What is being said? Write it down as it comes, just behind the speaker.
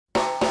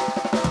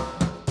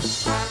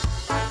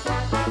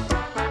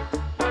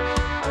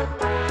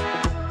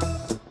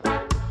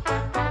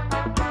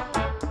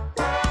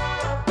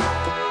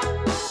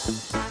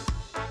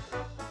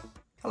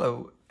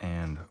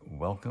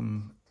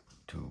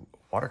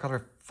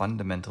Watercolor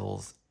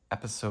Fundamentals,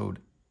 Episode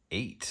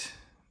 8,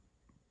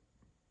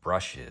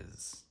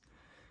 Brushes.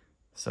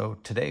 So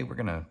today we're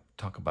going to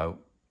talk about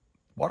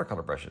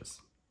watercolor brushes.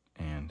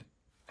 And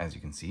as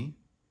you can see,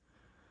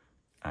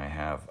 I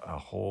have a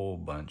whole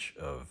bunch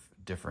of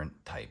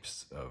different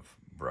types of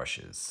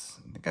brushes.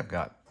 I think I've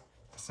got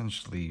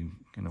essentially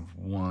kind of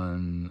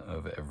one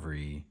of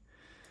every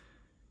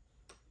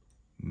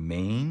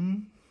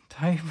main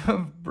type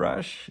of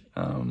brush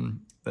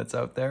that's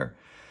out there.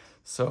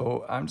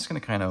 So I'm just going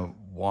to kind of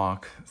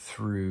walk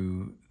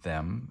through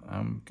them.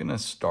 I'm going to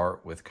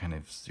start with kind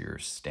of your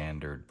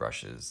standard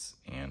brushes.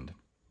 And,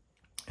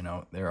 you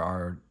know, there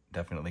are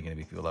definitely going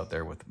to be people out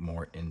there with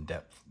more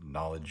in-depth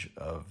knowledge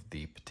of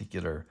the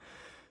particular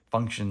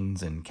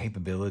functions and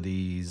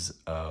capabilities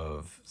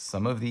of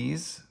some of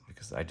these,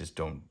 because I just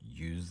don't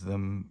use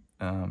them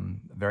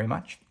very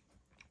much.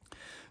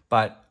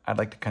 But I'd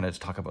like to kind of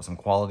talk about some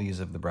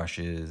qualities of the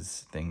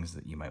brushes, things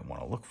that you might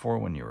want to look for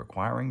when you're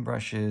acquiring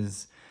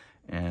brushes,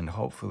 and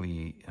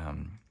hopefully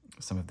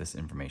some of this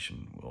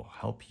information will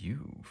help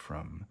you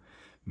from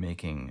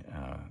making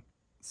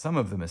some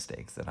of the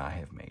mistakes that I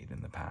have made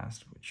in the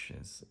past, which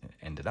has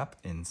ended up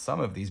in some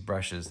of these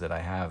brushes that I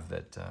have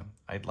that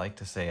I'd like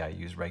to say I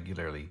use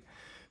regularly,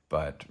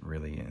 but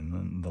really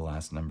in the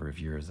last number of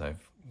years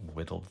I've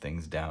whittled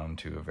things down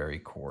to a very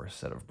core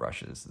set of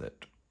brushes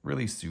that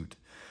really suit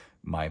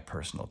my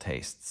personal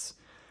tastes.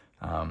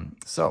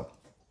 So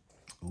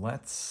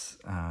let's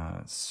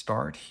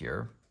start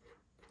here.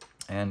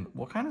 And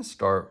we'll kind of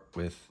start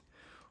with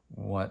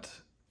what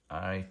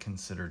I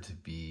consider to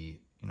be,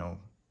 you know,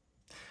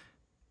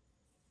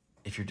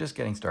 if you're just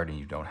getting started and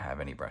you don't have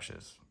any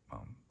brushes,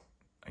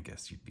 I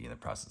guess you'd be in the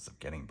process of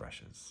getting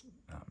brushes.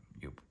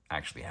 You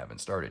actually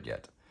haven't started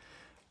yet.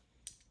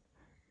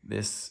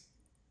 This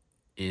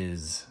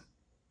is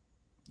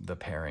the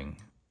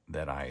pairing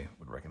that I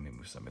would recommend.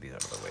 Move some of these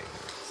out of the way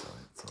here so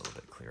it's a little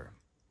bit clearer.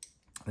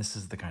 This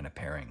is the kind of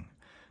pairing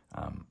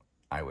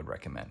I would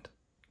recommend.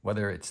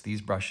 Whether it's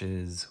these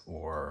brushes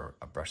or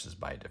brushes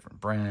by a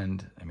different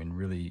brand, I mean,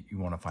 really, you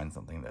want to find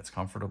something that's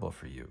comfortable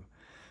for you.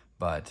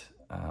 But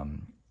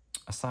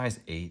a size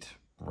 8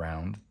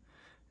 round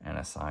and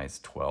a size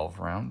 12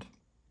 round,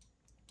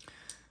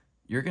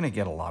 you're going to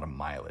get a lot of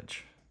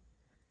mileage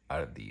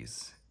out of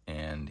these.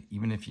 And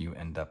even if you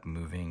end up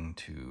moving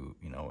to,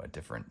 you know, a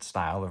different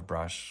style of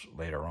brush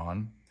later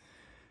on,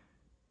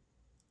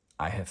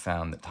 I have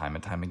found that time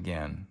and time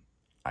again,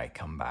 I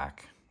come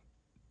back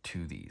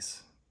to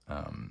these.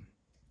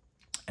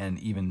 And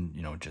even,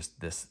 you know, just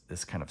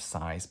this kind of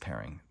size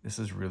pairing, this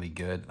is really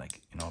good.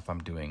 Like, you know, if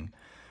I'm doing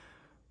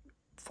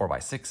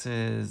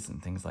 4x6s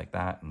and things like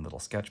that and little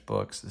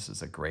sketchbooks, this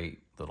is a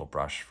great little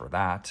brush for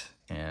that.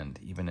 And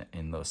even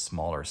in those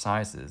smaller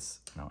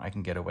sizes, you know, I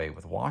can get away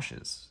with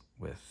washes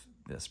with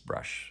this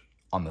brush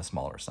on the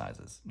smaller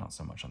sizes, not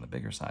so much on the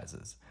bigger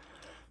sizes.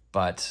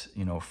 But,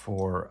 you know,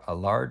 for a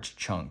large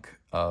chunk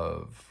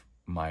of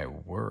my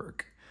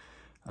work,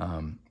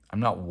 I'm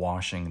not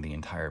washing the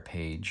entire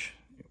page,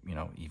 you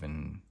know,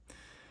 even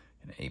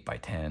an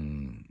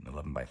 8x10,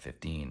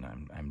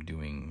 11x15. I'm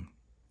doing,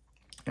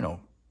 you know,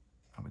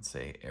 I would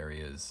say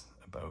areas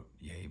about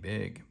yay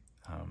big.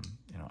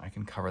 You know, I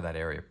can cover that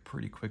area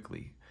pretty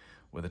quickly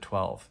with a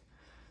 12.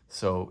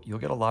 So you'll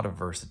get a lot of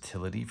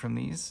versatility from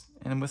these.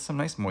 And with some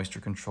nice moisture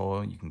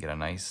control, you can get a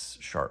nice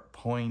sharp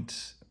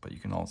point, but you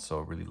can also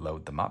really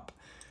load them up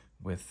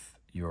with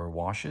your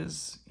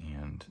washes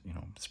and, you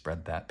know,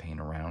 spread that paint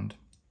around.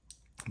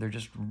 They're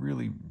just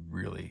really,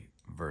 really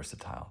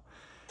versatile.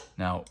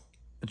 Now,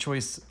 the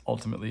choice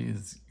ultimately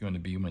is going to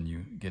be when you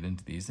get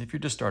into these. If you're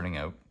just starting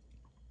out,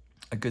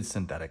 a good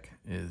synthetic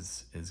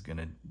is going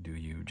to do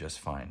you just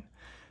fine.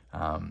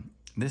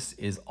 This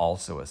is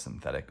also a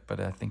synthetic, but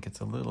I think it's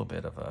a little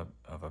bit of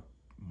a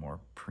more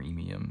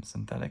premium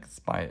synthetic. It's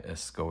by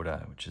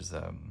Escoda, which is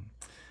a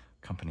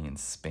company in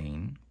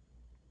Spain,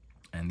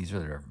 and these are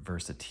their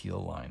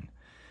Versatile line.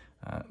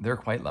 They're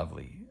quite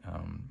lovely.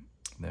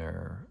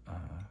 They're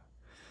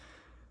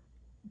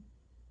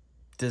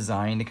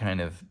designed to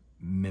kind of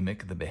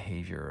mimic the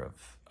behavior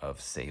of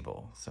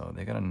sable. So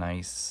they got a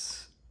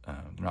nice, they're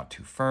not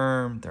too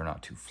firm, they're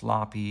not too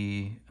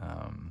floppy.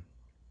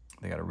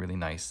 They got a really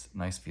nice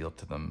feel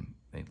to them.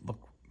 They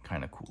look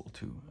kind of cool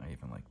too. I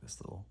even like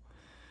this little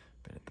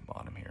bit at the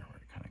bottom here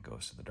where it kind of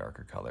goes to the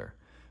darker color.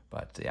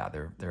 But yeah,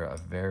 they're a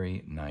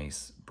very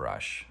nice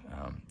brush.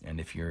 And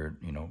if you're,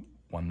 you know,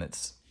 one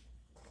that's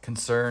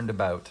concerned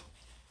about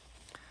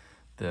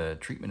the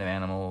treatment of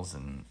animals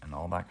and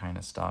all that kind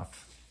of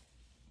stuff,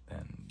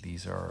 then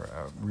these are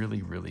a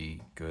really, really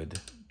good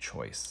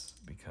choice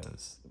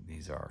because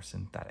these are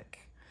synthetic.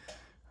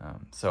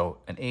 So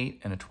an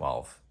 8 and a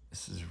 12,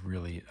 this is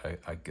really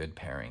a good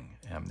pairing.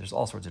 There's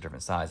all sorts of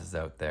different sizes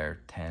out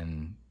there,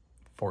 10,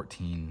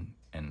 14,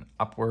 and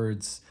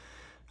upwards.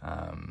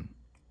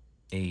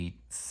 8,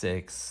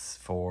 6,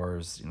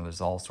 4s, you know, there's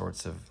all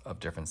sorts of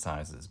different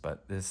sizes,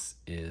 but this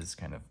is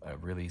kind of a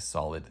really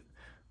solid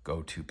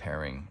go-to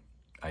pairing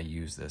I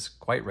use this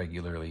quite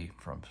regularly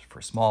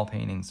for small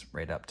paintings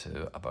right up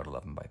to about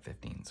 11 by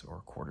 15s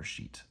or quarter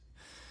sheet.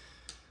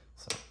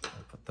 So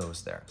I'll put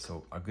those there.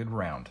 So a good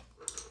round.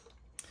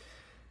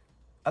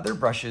 Other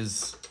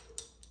brushes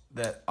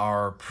that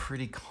are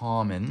pretty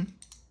common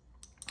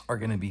are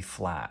going to be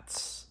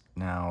flats.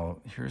 Now,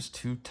 here's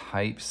two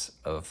types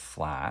of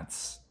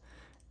flats,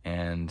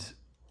 and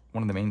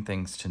one of the main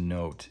things to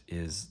note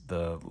is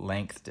the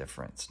length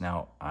difference.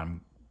 Now,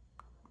 I'm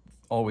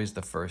always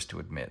the first to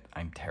admit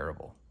I'm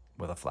terrible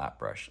with a flat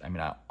brush. I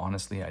mean,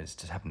 honestly, I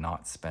just have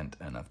not spent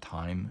enough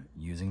time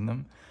using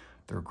them.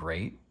 They're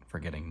great for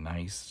getting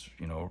nice,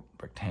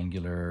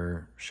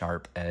 rectangular,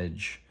 sharp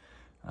edge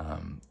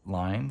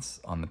lines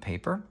on the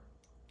paper.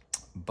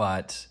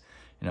 But,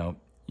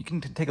 you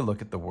can take a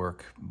look at the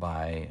work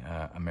by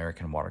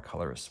American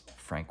watercolorist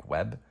Frank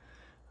Webb,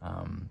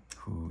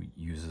 who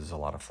uses a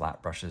lot of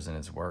flat brushes in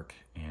his work,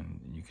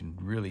 and you can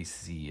really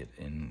see it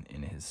in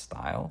his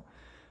style.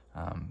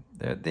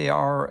 They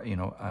are,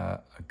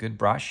 a good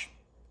brush,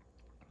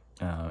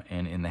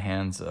 and in the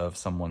hands of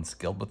someone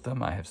skilled with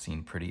them, I have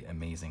seen pretty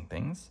amazing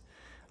things.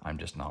 I'm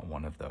just not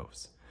one of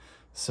those.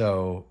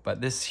 So,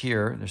 but this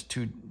here, there's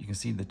two, you can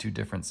see the two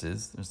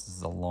differences. This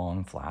is a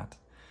long flat,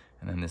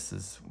 and then this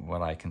is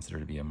what I consider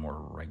to be a more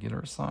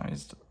regular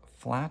sized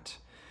flat.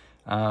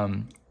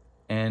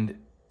 And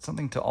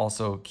something to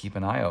also keep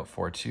an eye out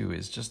for too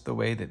is just the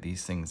way that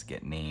these things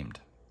get named,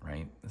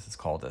 right? This is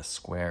called a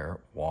square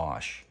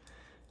wash.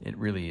 It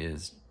really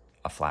is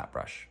a flat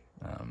brush.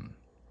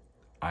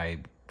 I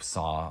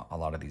saw a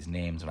lot of these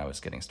names when I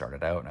was getting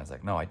started out, and I was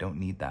like, no, I don't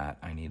need that.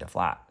 I need a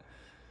flat.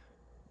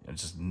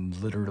 Just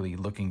literally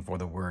looking for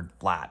the word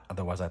flat.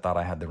 Otherwise, I thought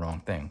I had the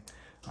wrong thing.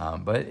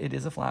 But it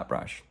is a flat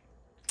brush.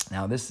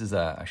 Now, this is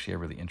actually a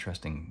really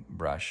interesting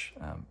brush.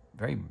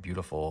 Very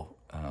beautiful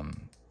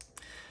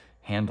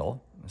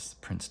handle. This is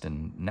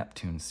Princeton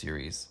Neptune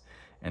series.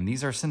 And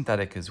these are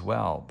synthetic as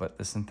well, but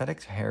the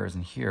synthetic hairs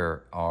in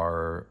here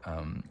are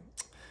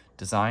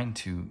designed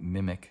to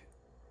mimic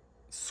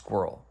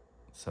squirrel.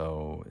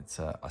 So it's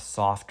a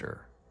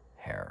softer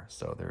hair.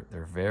 So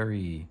they're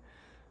very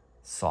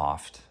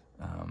soft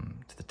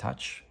to the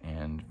touch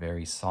and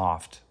very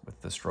soft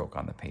with the stroke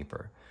on the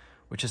paper,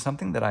 which is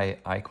something that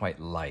I quite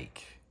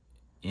like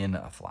in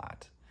a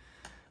flat.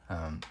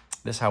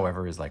 This,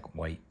 however, is like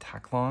white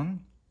Taklon.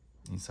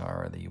 These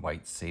are the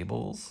White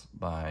Sables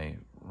by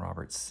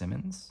Robert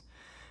Simmons.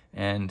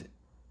 And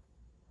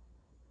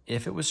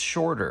if it was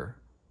shorter,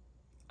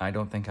 I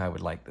don't think I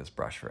would like this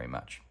brush very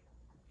much.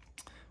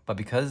 But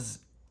because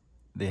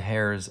the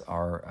hairs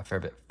are a fair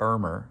bit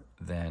firmer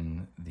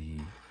than the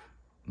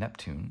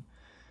Neptune,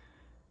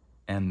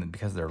 and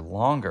because they're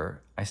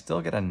longer, I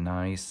still get a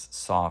nice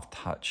soft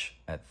touch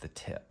at the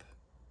tip.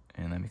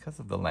 And then because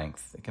of the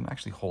length, it can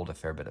actually hold a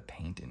fair bit of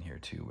paint in here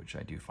too, which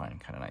I do find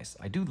kind of nice.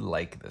 I do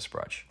like this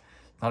brush.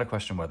 It's not a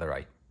question whether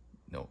I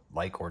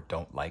like or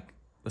don't like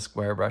the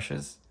square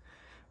brushes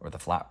or the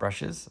flat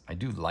brushes. I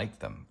do like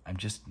them. I'm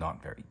just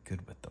not very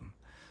good with them.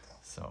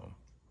 So,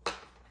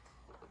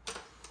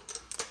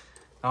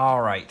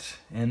 all right.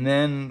 And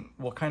then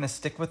we'll kind of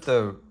stick with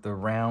the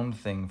round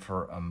thing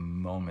for a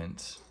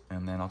moment.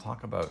 And then I'll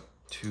talk about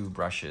two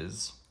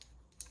brushes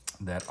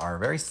that are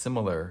very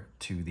similar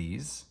to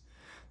these.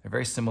 They're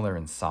very similar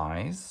in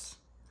size,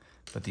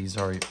 but these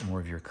are more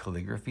of your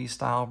calligraphy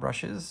style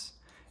brushes.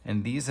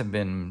 And these have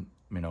been,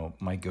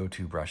 my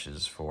go-to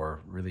brushes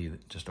for really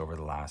just over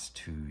the last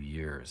 2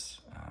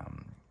 years.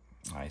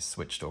 I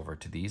switched over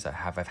to these. I've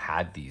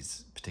had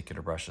these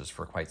particular brushes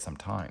for quite some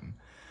time.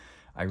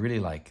 I really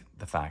like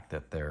the fact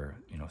that they're,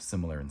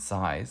 similar in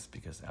size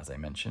because, as I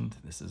mentioned,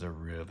 this is a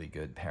really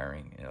good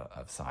pairing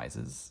of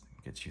sizes.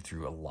 It gets you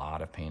through a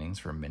lot of paintings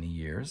for many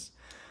years.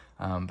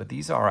 But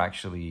these are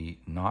actually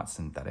not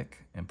synthetic,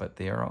 but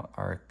they are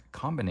a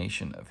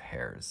combination of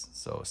hairs.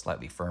 So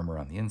slightly firmer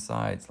on the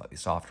inside, slightly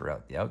softer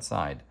out the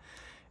outside.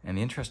 And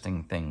the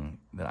interesting thing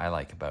that I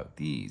like about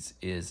these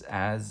is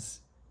as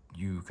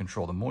you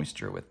control the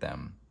moisture with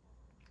them,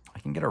 I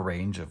can get a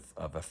range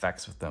of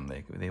effects with them.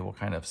 They will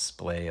kind of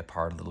splay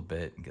apart a little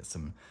bit and get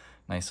some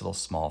nice little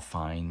small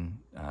fine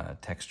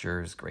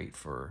textures, great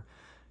for,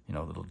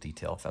 little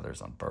detail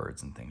feathers on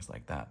birds and things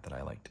like that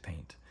I like to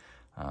paint.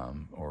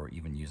 Or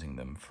even using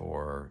them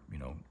for,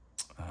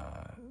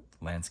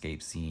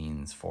 landscape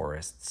scenes,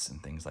 forests,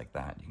 and things like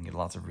that. You can get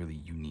lots of really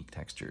unique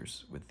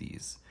textures with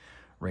these,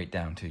 right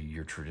down to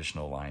your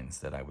traditional lines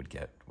that I would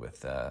get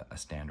with a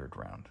standard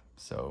round.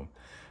 So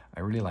I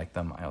really like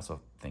them. I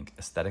also think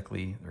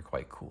aesthetically they're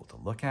quite cool to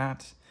look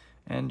at.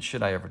 And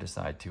should I ever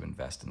decide to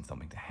invest in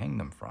something to hang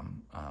them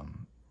from,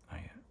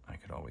 I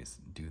could always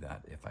do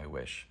that if I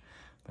wish.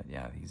 But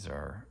yeah, these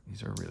are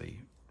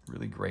really,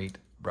 really great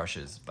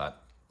brushes.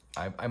 But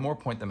I more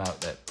point them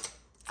out that,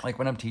 like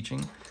when I'm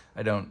teaching,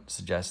 I don't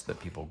suggest that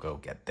people go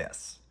get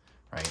this,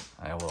 right?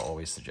 I will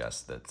always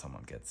suggest that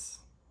someone gets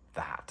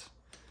that.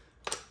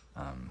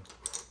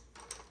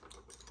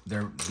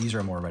 These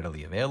are more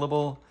readily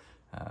available.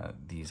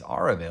 These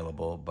are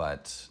available,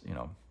 but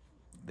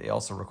they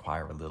also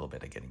require a little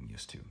bit of getting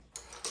used to.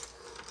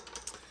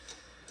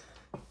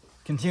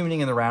 Continuing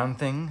in the round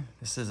thing,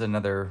 this is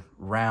another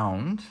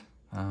round,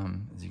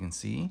 as you can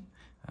see,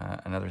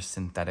 another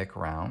synthetic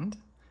round.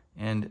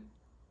 And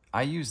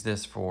I use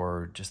this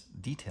for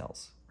just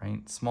details,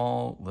 right?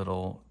 Small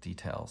little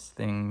details,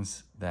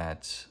 things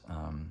that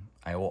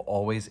I will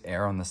always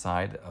err on the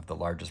side of the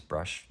largest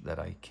brush that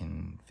I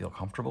can feel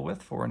comfortable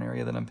with for an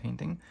area that I'm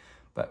painting.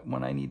 But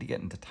when I need to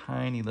get into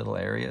tiny little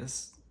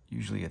areas,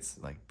 usually it's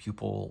like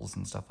pupils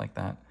and stuff like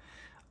that,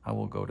 I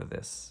will go to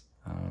this.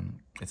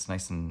 It's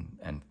nice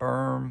and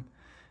firm,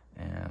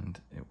 and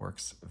it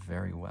works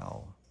very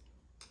well.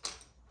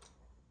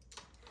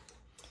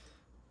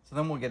 So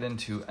then we'll get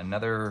into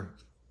another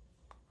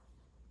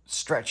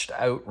stretched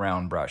out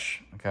round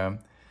brush, okay?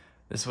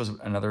 This was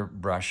another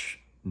brush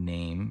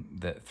name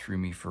that threw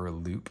me for a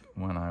loop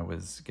when I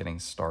was getting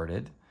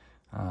started.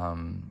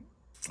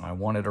 I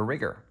wanted a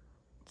rigger,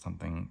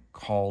 something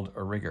called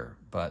a rigger,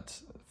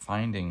 but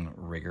finding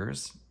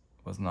riggers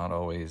was not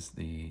always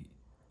the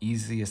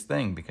easiest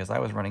thing because I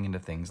was running into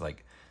things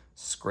like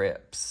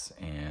scripts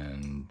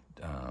and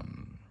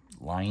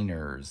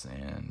liners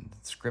and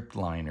script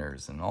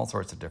liners and all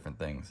sorts of different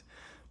things.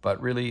 But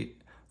really,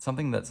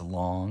 something that's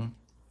long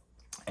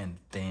and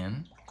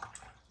thin,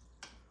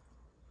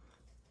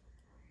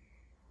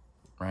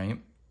 right,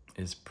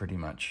 is pretty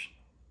much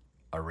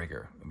a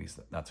rigger. At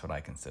least that's what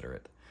I consider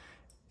it.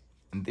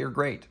 And they're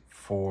great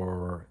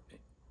for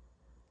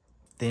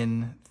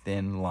thin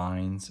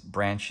lines,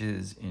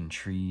 branches in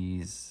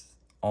trees,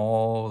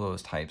 all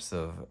those types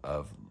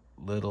of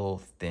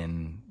little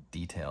thin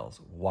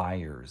details,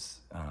 wires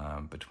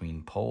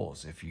between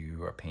poles if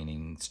you are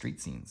painting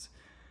street scenes.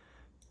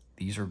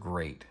 These are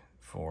great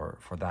for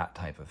that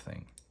type of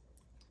thing.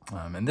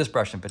 And this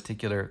brush in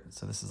particular,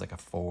 so this is like a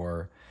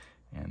 4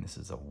 and this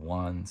is a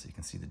 1, so you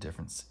can see the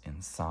difference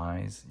in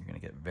size. You're gonna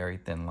get very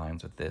thin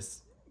lines with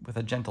this. With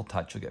a gentle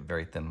touch, you'll get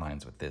very thin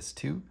lines with this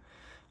too.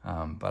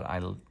 But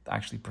I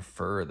actually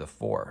prefer the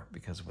 4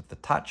 because with the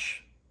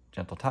touch,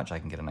 gentle touch, I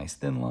can get a nice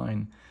thin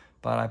line,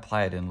 but I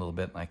apply it in a little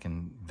bit and I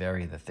can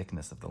vary the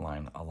thickness of the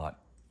line a lot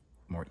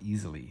more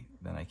easily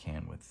than I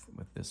can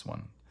with this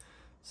one.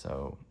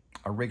 So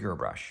a rigger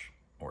brush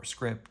or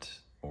script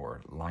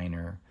or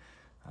liner,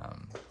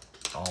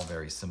 all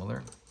very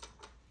similar.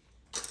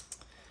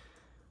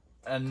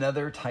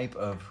 Another type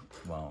of,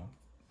 well,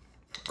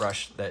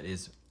 brush that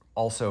is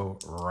also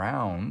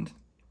round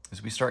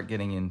is we start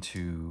getting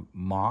into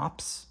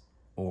mops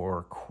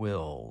or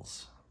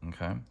quills,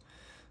 okay?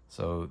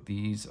 So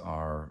these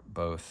are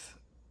both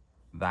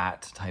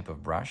that type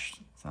of brush.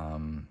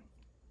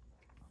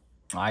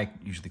 I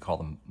usually call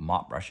them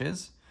mop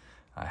brushes.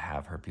 I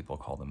have heard people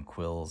call them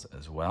quills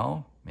as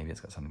well. Maybe it's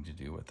got something to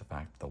do with the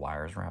fact that the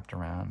wire's wrapped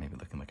around, maybe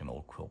looking like an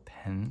old quill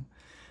pen,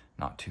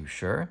 not too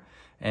sure.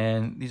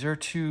 And these are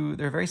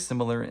they're very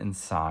similar in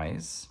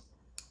size.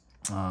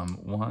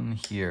 One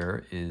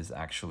here is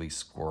actually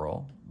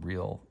squirrel,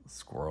 real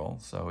squirrel,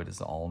 so it is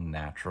all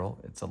natural.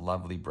 It's a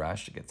lovely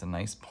brush, it gets a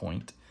nice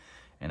point,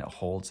 and it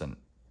holds a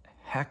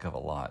heck of a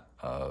lot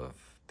of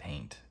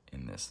paint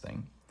in this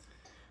thing.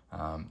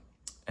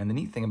 And the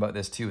neat thing about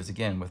this too is,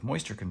 again, with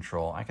moisture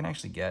control, I can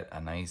actually get a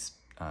nice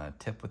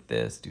tip with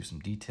this, do some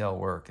detail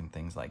work and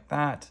things like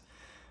that.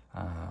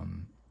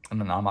 And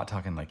then I'm not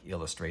talking like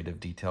illustrative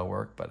detail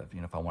work, but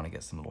if I want to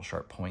get some little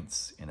sharp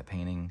points in a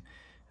painting,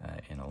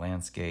 in a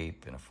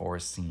landscape, in a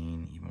forest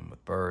scene, even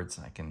with birds,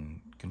 I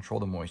can control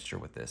the moisture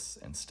with this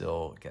and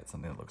still get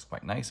something that looks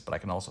quite nice, but I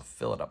can also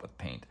fill it up with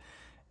paint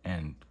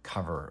and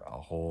cover a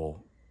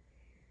whole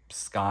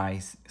sky,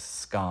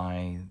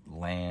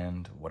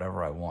 land,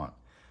 whatever I want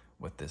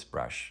with this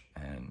brush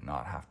and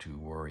not have to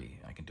worry.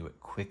 I can do it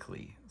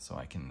quickly. So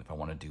I can, if I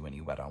want to do any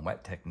wet on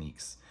wet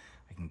techniques,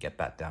 I can get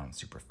that down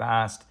super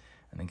fast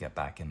and then get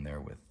back in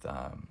there with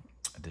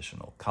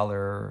additional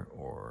color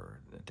or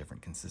a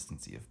different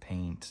consistency of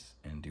paint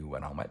and do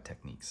wet on wet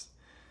techniques.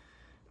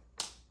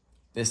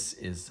 This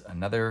is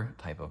another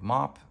type of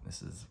mop.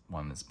 This is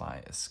one that's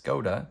by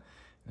Escoda,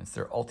 and it's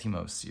their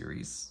Ultimo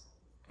series.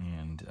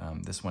 And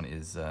this one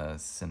is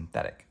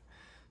synthetic.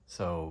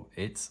 So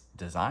it's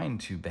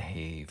designed to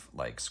behave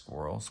like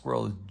squirrel.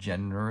 Squirrel is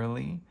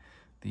generally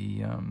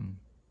the,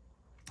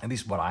 at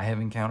least what I have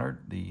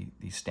encountered, the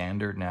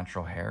standard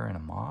natural hair in a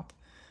mop.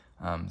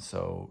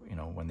 So,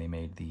 when they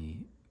made the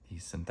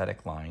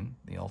synthetic line,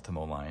 the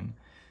Ultimo line,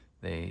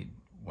 they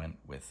went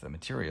with a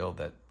material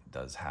that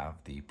does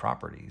have the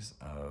properties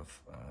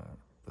of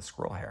the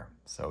squirrel hair.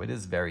 So it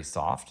is very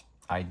soft.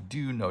 I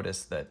do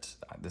notice that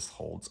this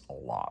holds a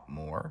lot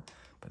more,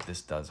 but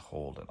this does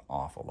hold an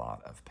awful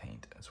lot of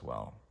paint as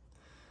well.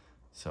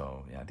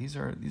 So yeah, these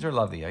are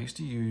lovely. I used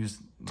to use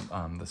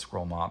the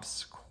squirrel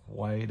mops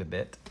quite a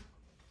bit.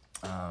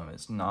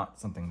 It's not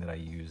something that I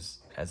use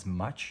as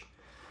much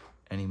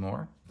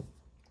anymore.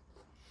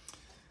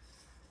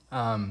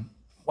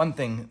 One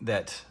thing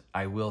that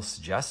I will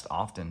suggest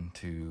often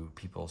to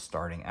people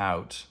starting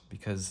out,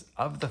 because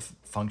of the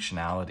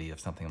functionality of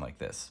something like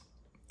this,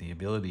 the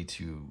ability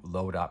to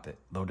load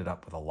it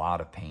up with a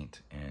lot of paint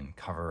and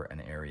cover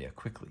an area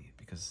quickly,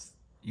 because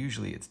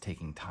usually it's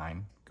taking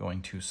time,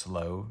 going too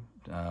slow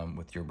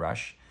with your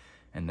brush,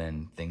 and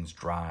then things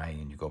dry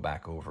and you go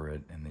back over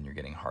it and then you're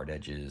getting hard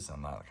edges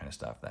and all that kind of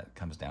stuff. That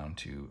comes down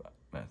to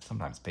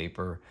sometimes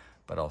paper,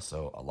 but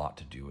also a lot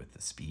to do with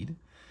the speed.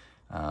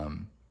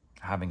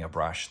 Having a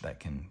brush that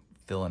can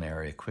fill an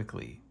area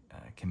quickly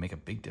can make a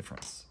big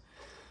difference.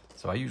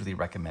 So I usually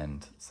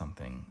recommend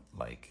something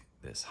like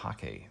this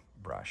Hake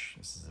brush.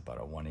 This is about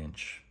a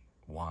 1-inch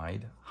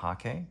wide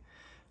Hake.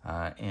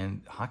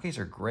 And Hakes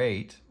are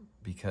great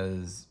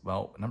because,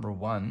 well, number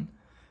one,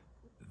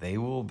 they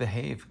will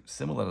behave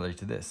similarly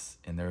to this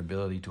in their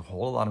ability to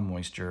hold a lot of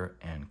moisture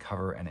and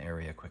cover an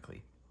area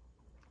quickly.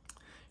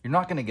 You're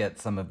not going to get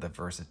some of the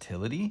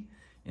versatility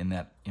in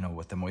that, you know,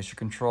 with the moisture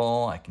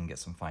control, I can get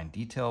some fine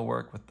detail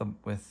work with the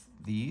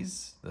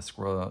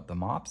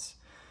mops,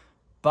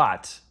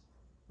 but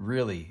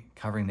really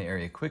covering the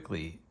area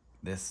quickly,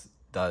 this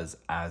does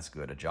as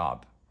good a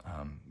job,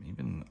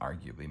 even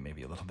arguably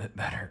maybe a little bit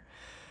better.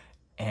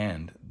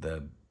 And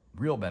the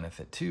real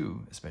benefit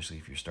too, especially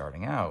if you're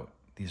starting out,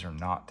 these are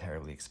not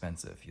terribly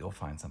expensive. You'll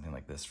find something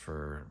like this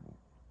for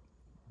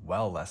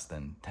well less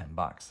than 10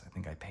 bucks. I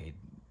think I paid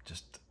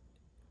just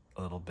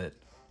a little bit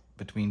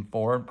between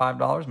 $4 and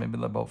 $5,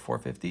 maybe about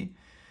 $4.50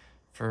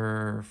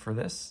 for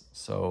this.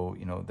 So,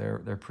 you know,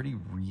 they're pretty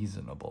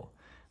reasonable.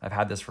 I've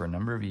had this for a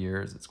number of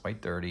years. It's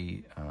quite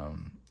dirty,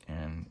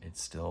 and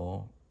it's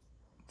still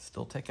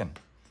ticking.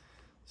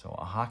 So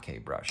a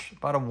Hake brush,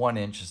 about a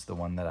 1-inch is the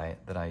one that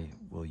I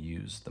will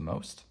use the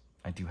most.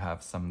 I do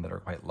have some that are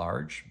quite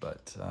large,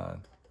 but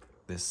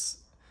this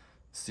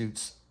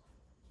suits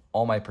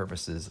all my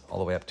purposes all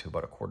the way up to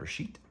about a 1/4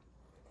 sheet.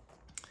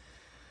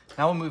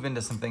 Now we'll move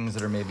into some things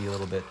that are maybe a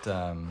little bit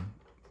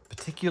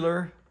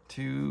particular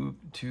to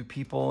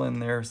people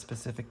and their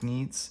specific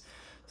needs.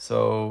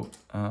 So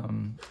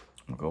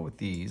we'll go with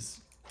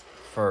these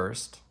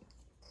first.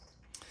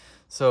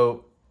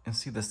 So you'll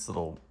see this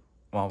little,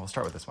 well, we'll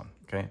start with this one,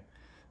 okay?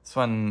 This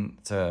one,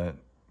 it's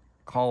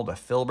called a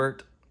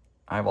filbert.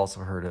 I've also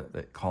heard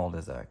it called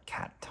as a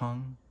cat's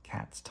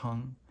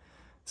tongue.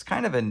 It's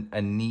kind of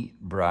a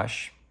neat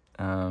brush.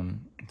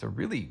 It's a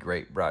really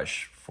great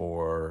brush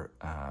for,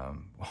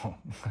 well,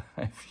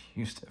 I've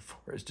used it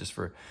for, it's just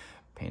for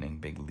painting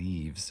big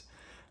leaves.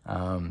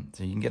 So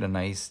you can get a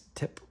nice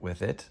tip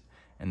with it,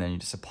 and then you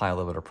just apply a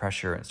little bit of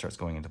pressure and it starts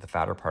going into the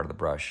fatter part of the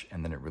brush,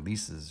 and then it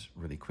releases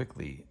really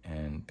quickly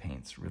and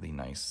paints really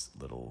nice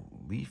little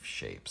leaf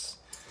shapes.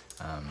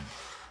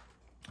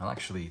 I'll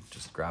actually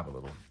just grab a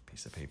little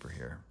piece of paper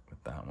here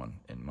with that one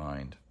in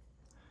mind,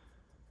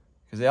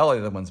 because all the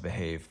other ones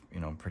behave, you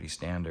know, pretty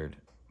standard,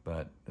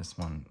 but this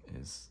one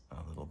is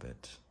a little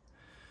bit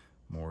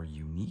more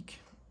unique,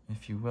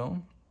 if you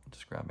will.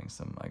 Just grabbing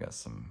some, I got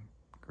some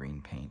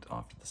green paint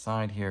off to the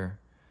side here.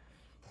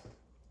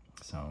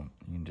 So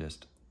you can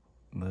just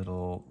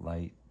little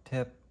light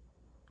tip,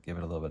 give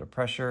it a little bit of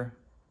pressure,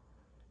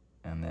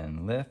 and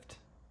then lift.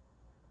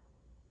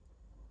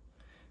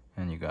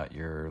 And you got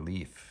your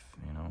leaf,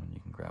 you know, and you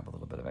can grab a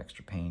little bit of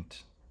extra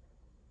paint,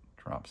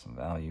 drop some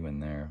value in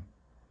there,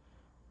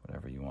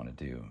 whatever you want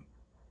to do.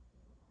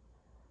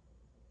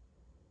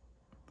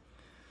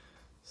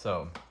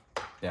 So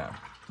yeah,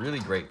 really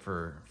great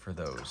for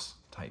those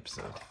types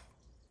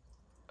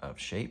of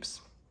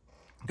shapes.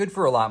 Good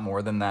for a lot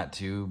more than that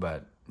too,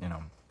 but you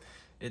know,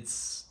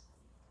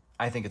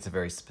 I think it's a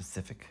very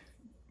specific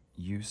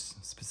use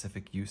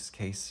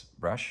case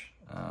brush.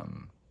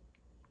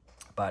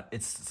 But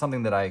it's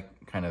something that I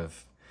kind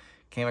of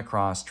came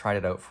across, tried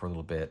it out for a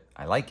little bit.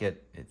 I like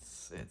it.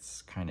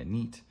 It's kind of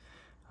neat.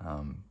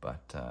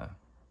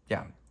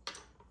 Yeah,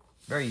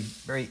 very,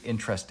 very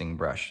interesting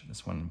brush.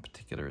 This one in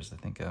particular is, I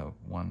think, a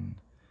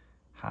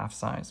 1/2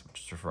 size,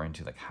 which is referring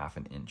to like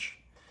 1/2 inch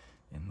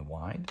in the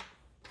wide.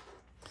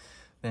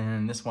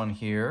 Then this one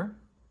here,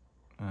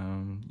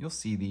 you'll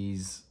see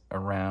these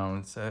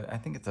around. I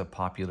think it's a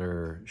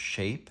popular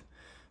shape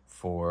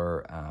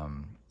for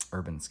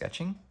urban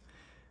sketching.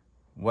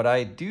 What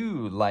I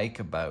do like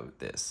about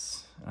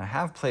this, and I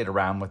have played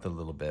around with it a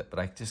little bit, but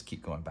I just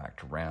keep going back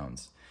to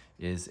rounds,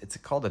 is it's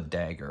called a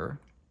dagger,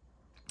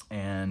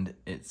 and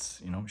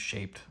it's, you know,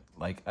 shaped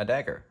like a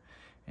dagger.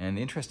 And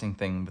the interesting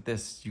thing with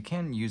this, you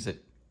can use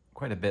it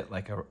quite a bit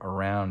like a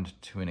round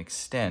to an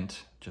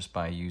extent just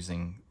by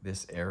using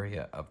this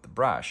area of the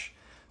brush.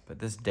 But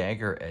this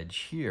dagger edge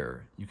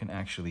here, you can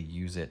actually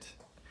use it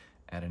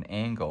at an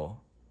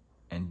angle,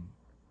 and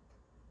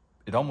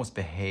it almost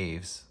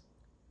behaves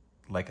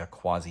like a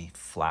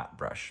quasi-flat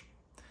brush.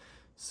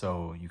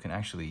 So you can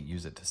actually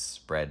use it to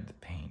spread the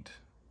paint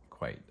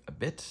quite a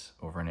bit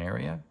over an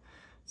area.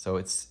 So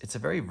it's a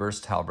very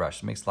versatile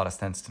brush. It makes a lot of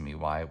sense to me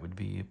why it would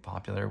be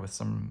popular with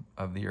some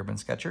of the urban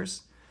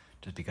sketchers,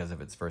 just because of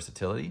its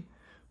versatility.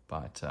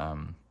 But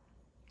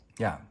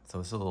yeah, so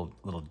it's a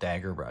little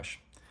dagger brush.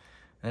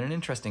 And an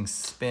interesting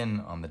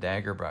spin on the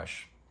dagger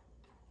brush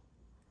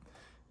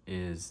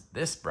is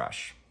this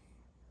brush.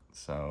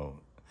 So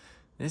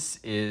this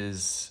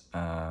is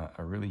a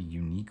really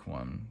unique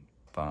one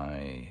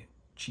by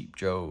Cheap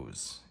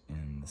Joe's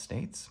in the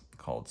States,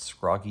 called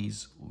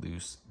Scroggy's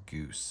Loose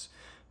Goose.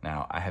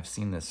 Now, I have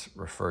seen this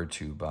referred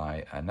to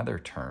by another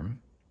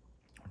term,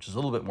 which is a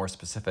little bit more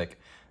specific,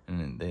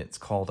 and it's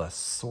called a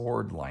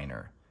sword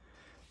liner.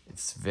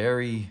 It's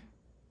very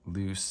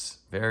loose,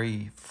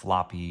 very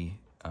floppy,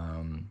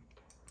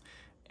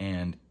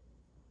 and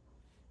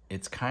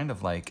it's kind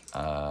of like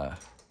a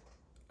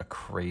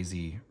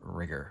crazy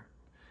rigger,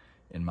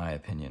 in my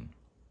opinion.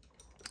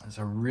 It's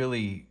a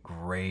really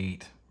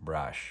great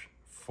brush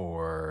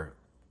for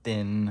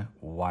thin,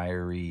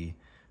 wiry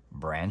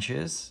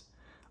branches.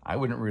 I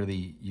wouldn't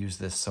really use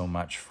this so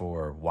much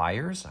for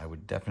wires. I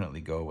would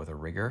definitely go with a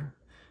rigger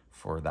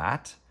for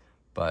that.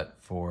 But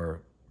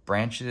for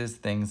branches,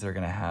 things that are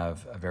going to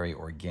have a very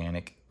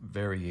organic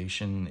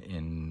variation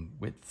in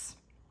widths,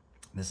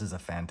 this is a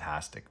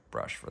fantastic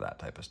brush for that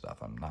type of stuff.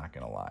 I'm not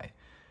going to lie.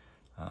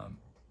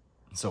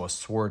 So a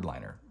sword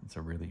liner, it's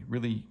a really,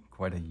 really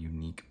quite a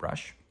unique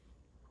brush.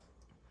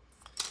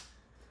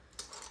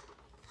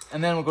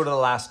 And then we'll go to the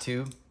last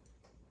two.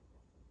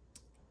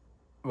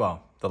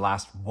 Well, the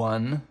last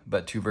one,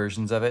 but two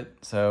versions of it.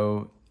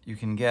 So you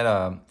can get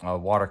a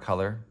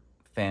watercolor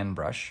fan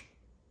brush,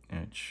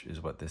 which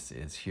is what this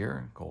is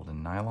here,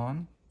 golden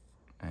nylon.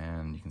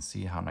 And you can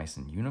see how nice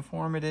and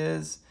uniform it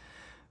is.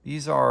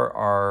 These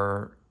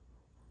are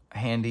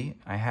handy.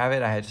 I have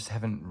it. I just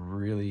haven't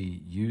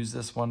really used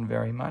this one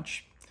very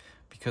much,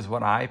 because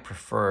what I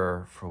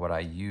prefer for what I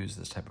use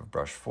this type of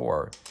brush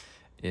for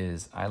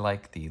is I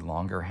like the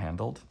longer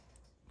handled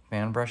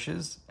fan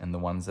brushes and the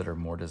ones that are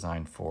more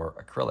designed for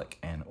acrylic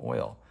and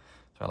oil.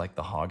 So I like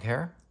the hog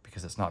hair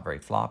because it's not very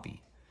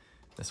floppy.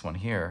 This one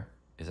here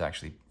is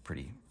actually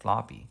pretty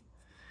floppy.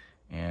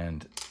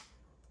 And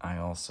I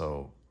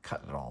also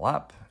cut it all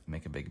up,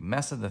 make a big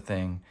mess of the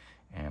thing,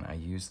 and I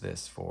use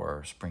this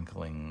for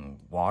sprinkling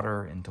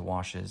water into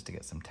washes to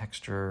get some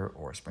texture,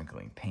 or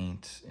sprinkling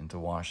paint into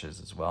washes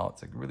as well.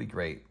 It's a really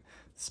great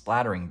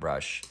splattering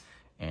brush,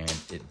 and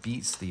it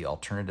beats the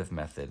alternative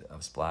method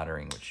of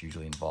splattering, which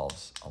usually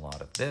involves a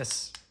lot of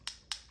this,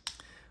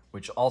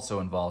 which also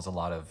involves a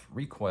lot of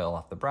recoil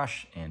off the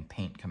brush and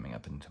paint coming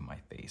up into my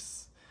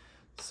face.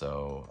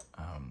 So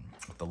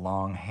with the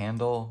long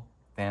handle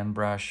fan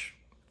brush,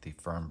 the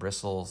firm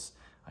bristles,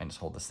 I just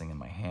hold this thing in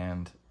my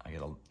hand. I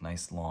get a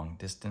nice long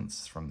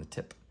distance from the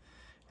tip,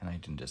 and I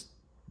can just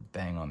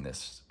bang on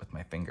this with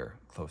my finger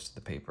close to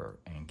the paper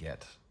and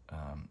get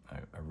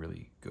a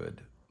really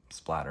good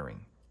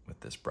splattering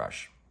with this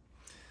brush.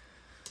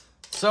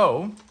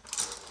 So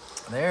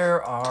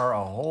there are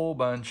a whole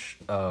bunch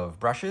of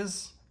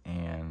brushes,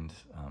 and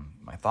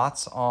my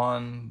thoughts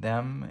on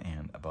them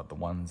and about the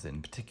ones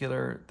in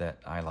particular that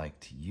I like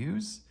to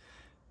use.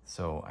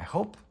 So I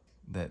hope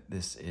that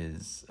this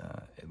is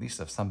at least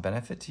of some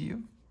benefit to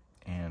you.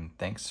 And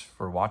thanks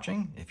for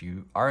watching. If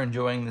you are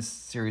enjoying this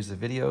series of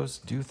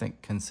videos, do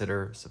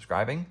consider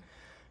subscribing,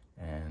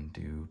 and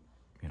do,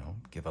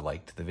 give a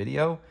like to the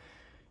video.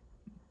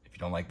 If you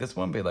don't like this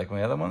one, but you like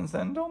my other ones,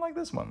 then don't like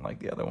this one, like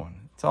the other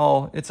one.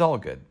 It's all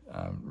good.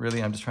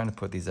 Really, I'm just trying to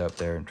put these out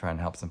there and try and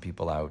help some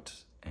people out.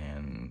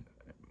 And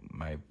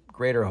my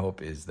greater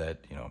hope is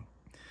that,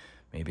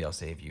 maybe I'll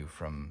save you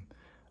from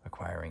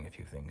acquiring a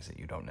few things that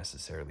you don't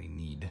necessarily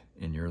need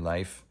in your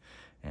life,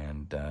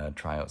 and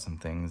try out some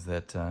things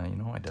that,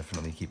 I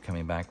definitely keep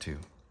coming back to.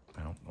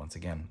 Once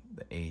again,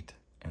 the 8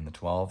 and the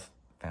 12,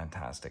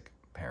 fantastic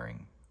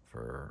pairing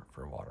for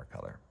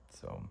watercolor.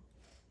 So,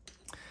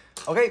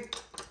 okay,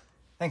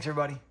 thanks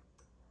everybody.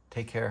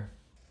 Take care,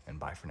 and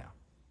bye for now.